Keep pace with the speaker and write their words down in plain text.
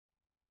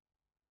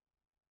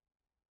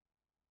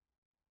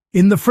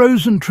In the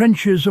frozen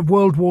trenches of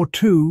World War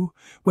II,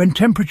 when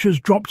temperatures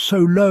dropped so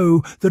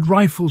low that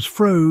rifles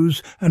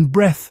froze and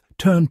breath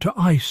turned to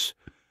ice,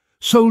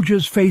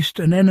 soldiers faced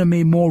an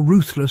enemy more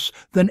ruthless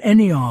than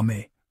any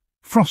army: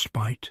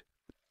 frostbite.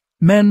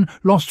 Men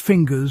lost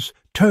fingers,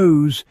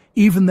 toes,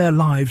 even their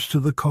lives to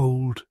the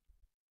cold.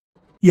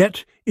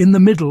 Yet, in the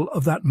middle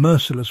of that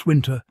merciless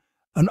winter,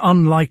 an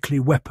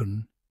unlikely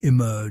weapon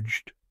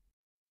emerged: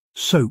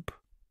 soap.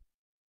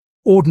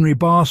 Ordinary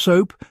bar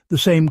soap, the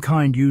same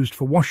kind used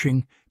for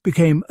washing,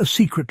 became a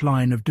secret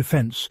line of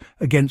defence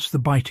against the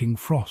biting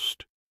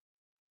frost.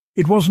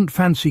 It wasn't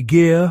fancy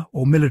gear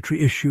or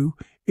military issue,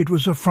 it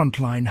was a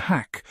frontline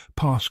hack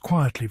passed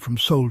quietly from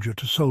soldier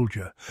to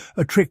soldier,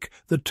 a trick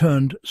that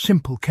turned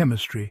simple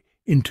chemistry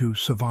into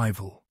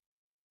survival.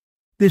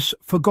 This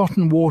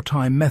forgotten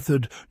wartime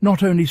method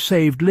not only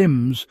saved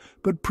limbs,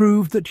 but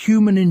proved that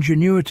human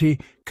ingenuity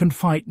can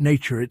fight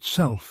nature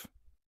itself.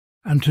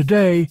 And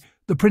today,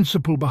 the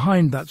principle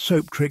behind that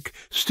soap trick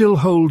still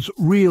holds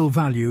real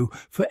value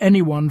for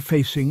anyone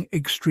facing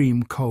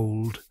extreme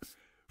cold,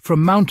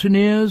 from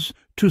mountaineers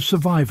to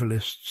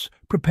survivalists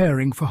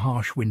preparing for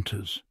harsh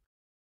winters.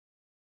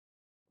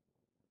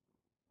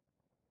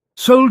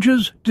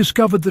 Soldiers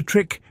discovered the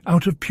trick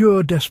out of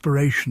pure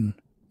desperation,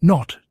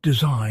 not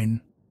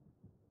design.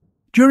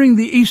 During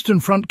the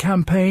Eastern Front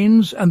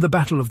campaigns and the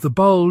Battle of the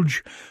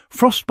Bulge,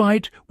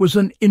 frostbite was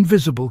an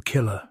invisible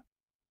killer.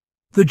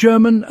 The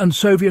German and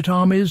Soviet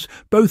armies,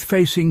 both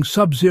facing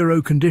sub-zero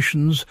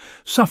conditions,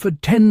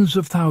 suffered tens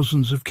of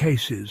thousands of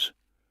cases.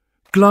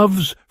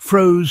 Gloves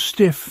froze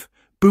stiff,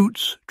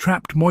 boots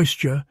trapped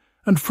moisture,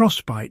 and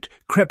frostbite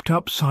crept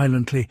up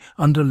silently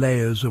under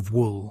layers of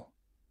wool.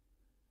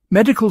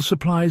 Medical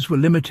supplies were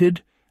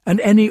limited, and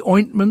any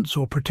ointments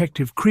or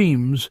protective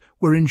creams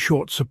were in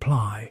short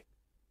supply.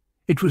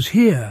 It was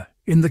here,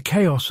 in the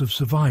chaos of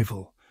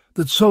survival,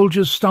 that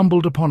soldiers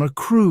stumbled upon a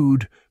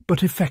crude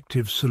but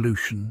effective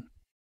solution.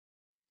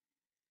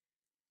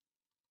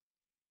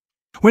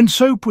 When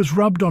soap was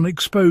rubbed on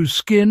exposed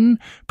skin,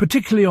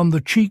 particularly on the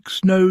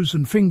cheeks, nose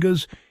and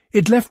fingers,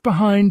 it left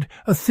behind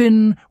a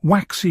thin,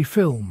 waxy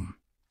film.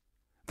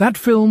 That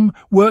film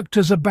worked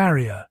as a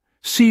barrier,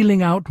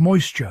 sealing out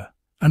moisture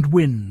and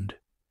wind.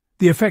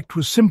 The effect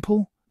was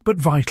simple but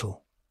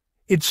vital.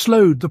 It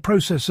slowed the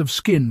process of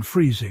skin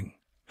freezing.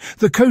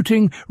 The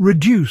coating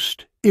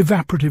reduced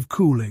evaporative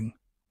cooling,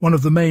 one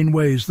of the main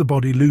ways the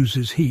body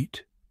loses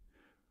heat.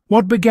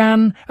 What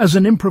began as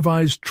an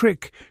improvised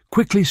trick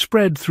quickly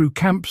spread through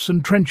camps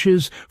and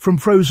trenches from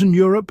frozen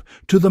Europe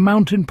to the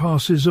mountain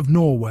passes of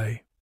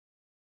Norway.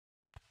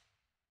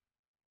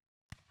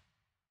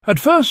 At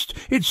first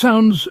it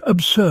sounds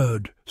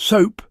absurd,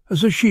 soap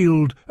as a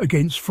shield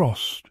against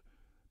frost.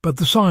 But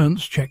the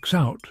science checks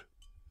out.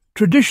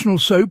 Traditional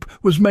soap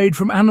was made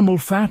from animal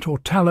fat or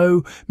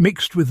tallow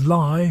mixed with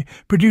lye,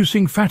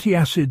 producing fatty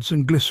acids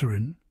and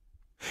glycerin.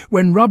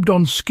 When rubbed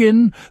on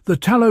skin, the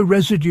tallow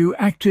residue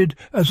acted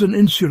as an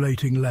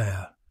insulating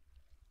layer.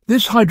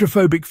 This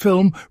hydrophobic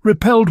film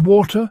repelled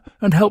water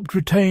and helped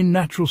retain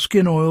natural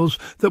skin oils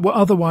that were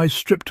otherwise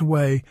stripped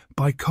away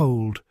by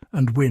cold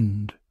and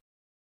wind.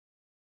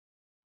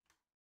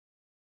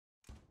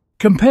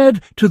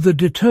 Compared to the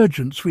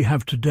detergents we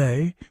have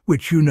today,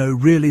 which you know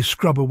really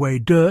scrub away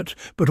dirt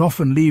but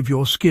often leave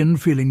your skin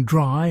feeling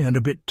dry and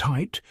a bit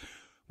tight,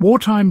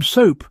 wartime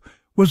soap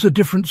was a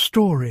different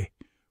story: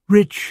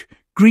 rich,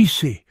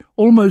 greasy,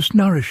 almost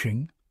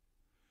nourishing.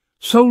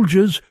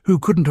 Soldiers who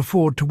couldn't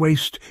afford to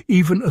waste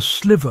even a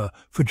sliver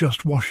for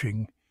just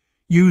washing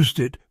used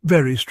it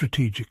very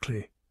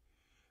strategically.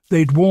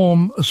 They'd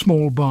warm a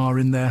small bar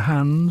in their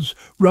hands,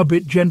 rub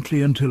it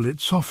gently until it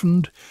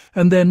softened,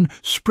 and then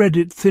spread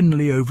it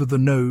thinly over the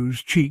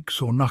nose,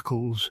 cheeks or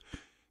knuckles,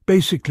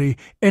 basically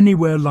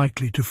anywhere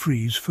likely to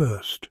freeze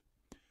first.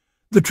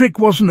 The trick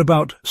wasn't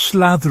about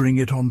slathering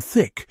it on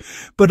thick,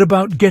 but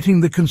about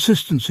getting the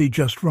consistency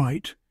just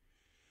right.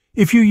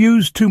 If you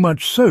used too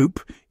much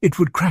soap, it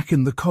would crack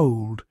in the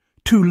cold,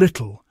 too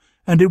little,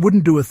 and it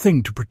wouldn't do a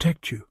thing to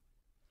protect you.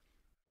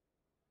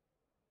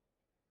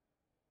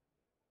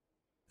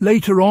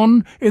 Later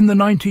on, in the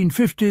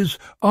 1950s,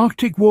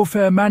 Arctic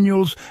warfare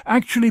manuals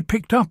actually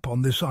picked up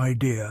on this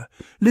idea,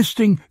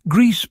 listing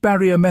grease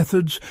barrier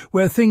methods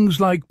where things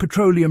like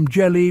petroleum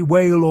jelly,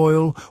 whale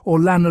oil, or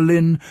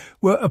lanolin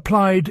were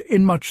applied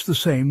in much the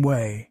same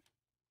way.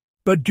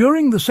 But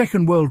during the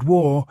Second World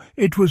War,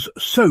 it was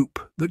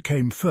soap that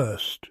came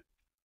first.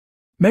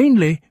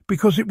 Mainly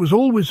because it was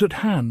always at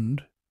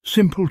hand,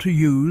 simple to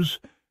use,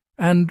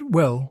 and,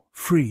 well,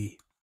 free.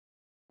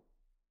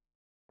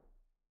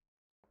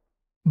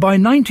 By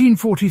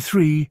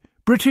 1943,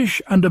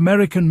 British and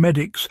American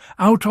medics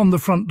out on the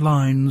front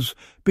lines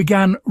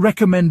began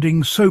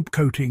recommending soap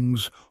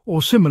coatings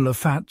or similar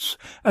fats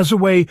as a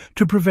way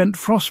to prevent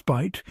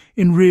frostbite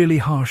in really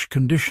harsh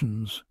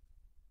conditions.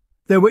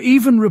 There were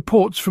even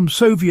reports from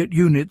Soviet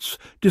units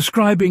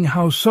describing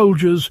how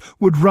soldiers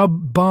would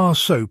rub bar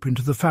soap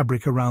into the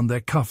fabric around their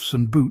cuffs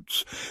and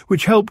boots,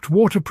 which helped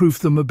waterproof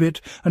them a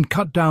bit and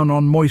cut down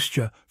on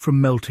moisture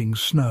from melting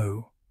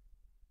snow.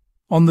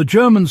 On the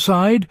German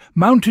side,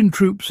 mountain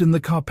troops in the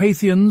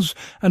Carpathians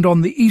and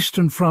on the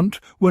Eastern Front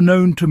were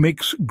known to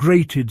mix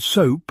grated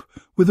soap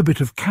with a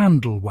bit of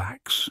candle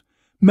wax,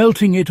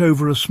 melting it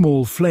over a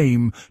small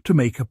flame to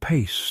make a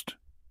paste.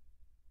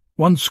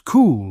 Once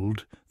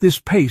cooled, this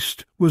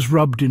paste was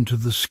rubbed into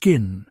the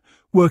skin,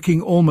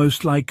 working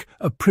almost like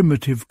a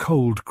primitive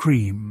cold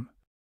cream.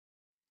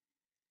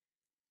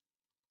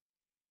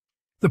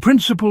 The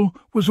principle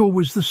was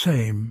always the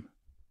same.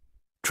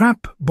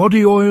 Trap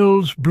body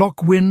oils,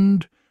 block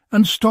wind,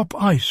 and stop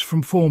ice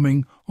from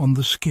forming on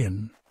the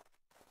skin.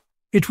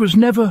 It was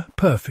never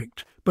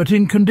perfect, but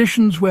in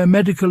conditions where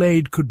medical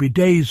aid could be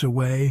days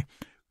away,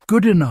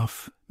 good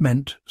enough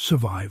meant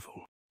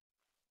survival.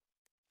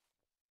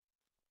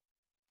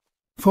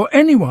 For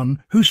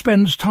anyone who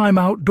spends time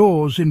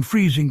outdoors in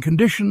freezing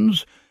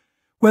conditions,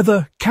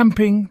 whether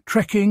camping,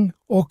 trekking,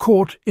 or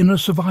caught in a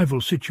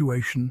survival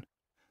situation,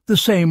 the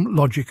same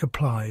logic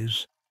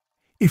applies.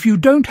 If you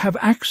don't have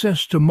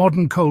access to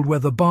modern cold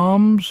weather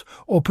balms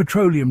or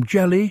petroleum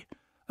jelly,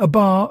 a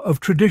bar of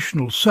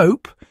traditional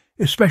soap,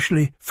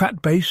 especially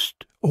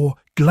fat-based or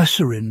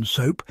glycerin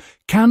soap,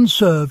 can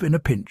serve in a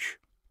pinch.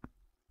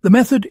 The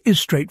method is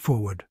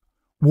straightforward.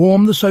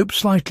 Warm the soap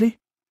slightly.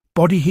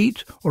 Body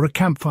heat or a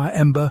campfire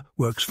ember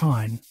works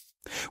fine.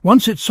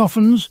 Once it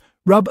softens,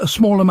 rub a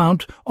small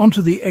amount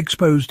onto the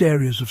exposed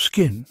areas of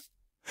skin.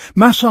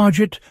 Massage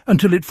it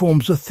until it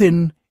forms a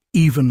thin,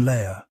 even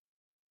layer.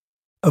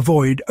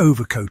 Avoid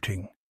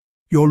overcoating.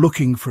 You're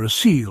looking for a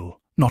seal,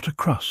 not a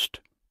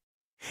crust.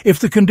 If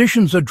the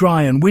conditions are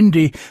dry and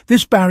windy,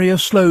 this barrier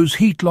slows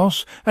heat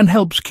loss and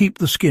helps keep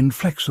the skin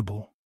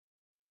flexible.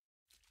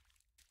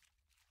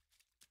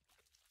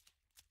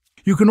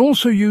 You can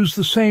also use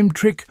the same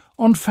trick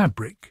on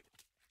fabric.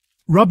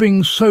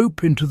 Rubbing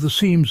soap into the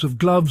seams of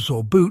gloves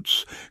or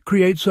boots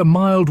creates a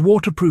mild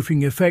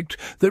waterproofing effect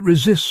that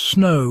resists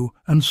snow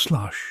and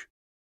slush.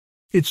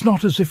 It's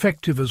not as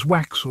effective as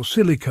wax or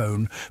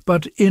silicone,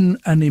 but in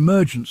an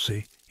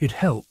emergency, it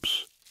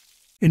helps.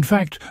 In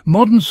fact,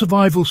 modern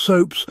survival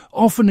soaps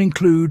often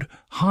include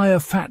higher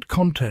fat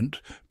content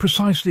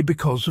precisely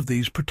because of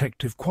these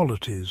protective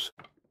qualities.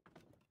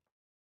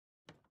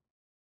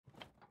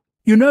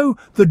 You know,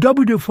 the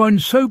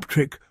WWII soap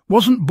trick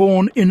wasn't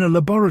born in a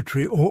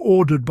laboratory or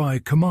ordered by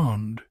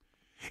command.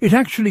 It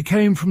actually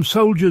came from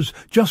soldiers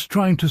just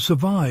trying to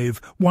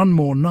survive one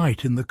more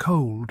night in the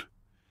cold.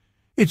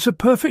 It's a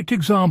perfect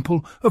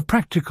example of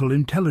practical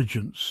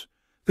intelligence,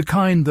 the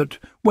kind that,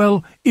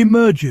 well,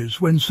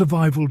 emerges when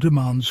survival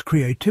demands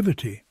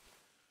creativity.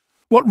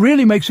 What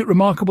really makes it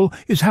remarkable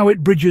is how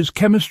it bridges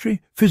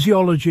chemistry,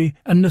 physiology,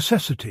 and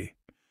necessity.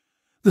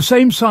 The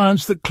same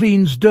science that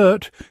cleans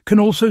dirt can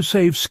also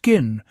save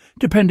skin,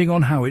 depending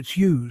on how it's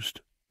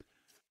used.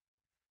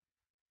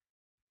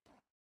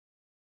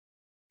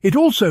 It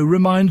also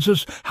reminds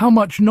us how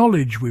much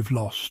knowledge we've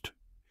lost.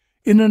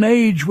 In an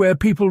age where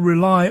people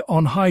rely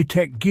on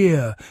high-tech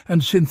gear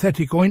and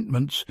synthetic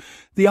ointments,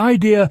 the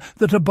idea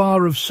that a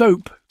bar of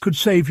soap could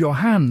save your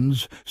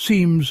hands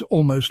seems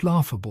almost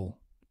laughable.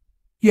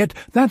 Yet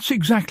that's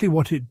exactly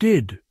what it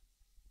did,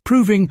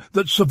 proving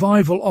that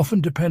survival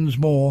often depends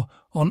more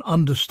on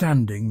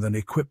understanding than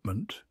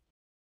equipment.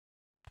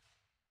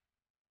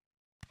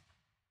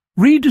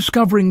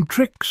 Rediscovering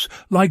tricks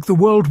like the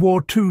World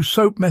War II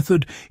soap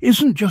method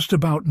isn't just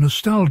about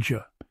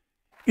nostalgia.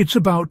 It's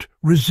about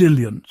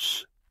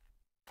resilience.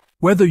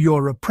 Whether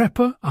you're a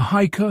prepper, a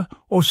hiker,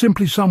 or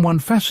simply someone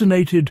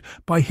fascinated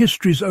by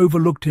history's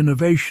overlooked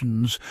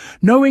innovations,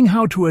 knowing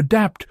how to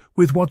adapt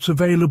with what's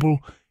available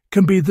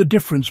can be the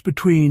difference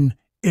between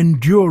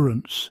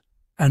endurance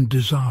and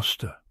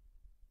disaster.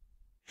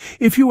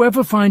 If you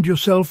ever find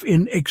yourself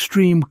in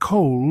extreme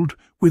cold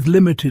with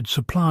limited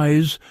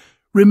supplies,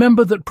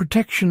 remember that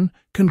protection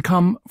can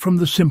come from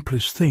the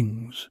simplest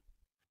things.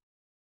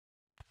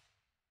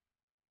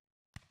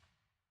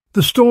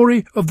 The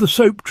story of the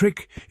soap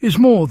trick is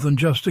more than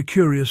just a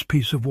curious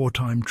piece of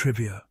wartime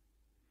trivia.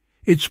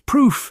 It's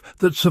proof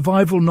that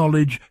survival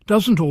knowledge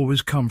doesn't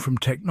always come from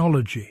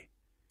technology.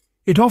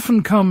 It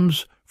often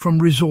comes from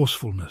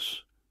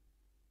resourcefulness.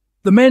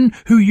 The men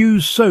who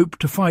used soap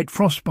to fight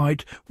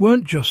frostbite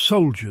weren't just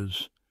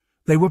soldiers.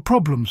 They were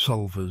problem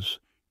solvers,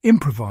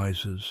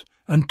 improvisers,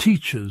 and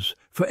teachers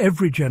for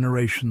every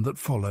generation that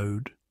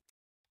followed.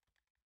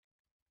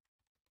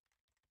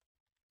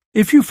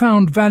 If you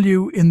found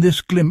value in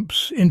this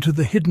glimpse into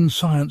the hidden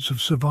science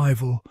of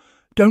survival,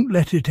 don't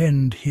let it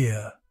end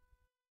here.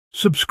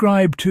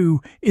 Subscribe to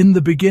In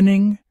the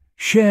Beginning,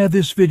 share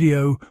this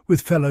video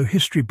with fellow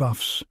history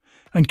buffs,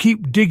 and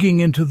keep digging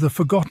into the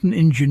forgotten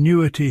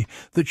ingenuity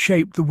that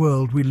shaped the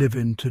world we live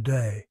in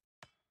today.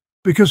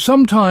 Because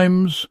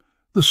sometimes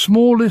the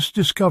smallest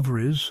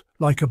discoveries,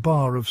 like a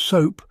bar of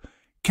soap,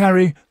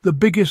 carry the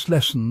biggest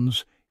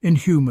lessons in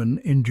human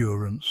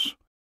endurance.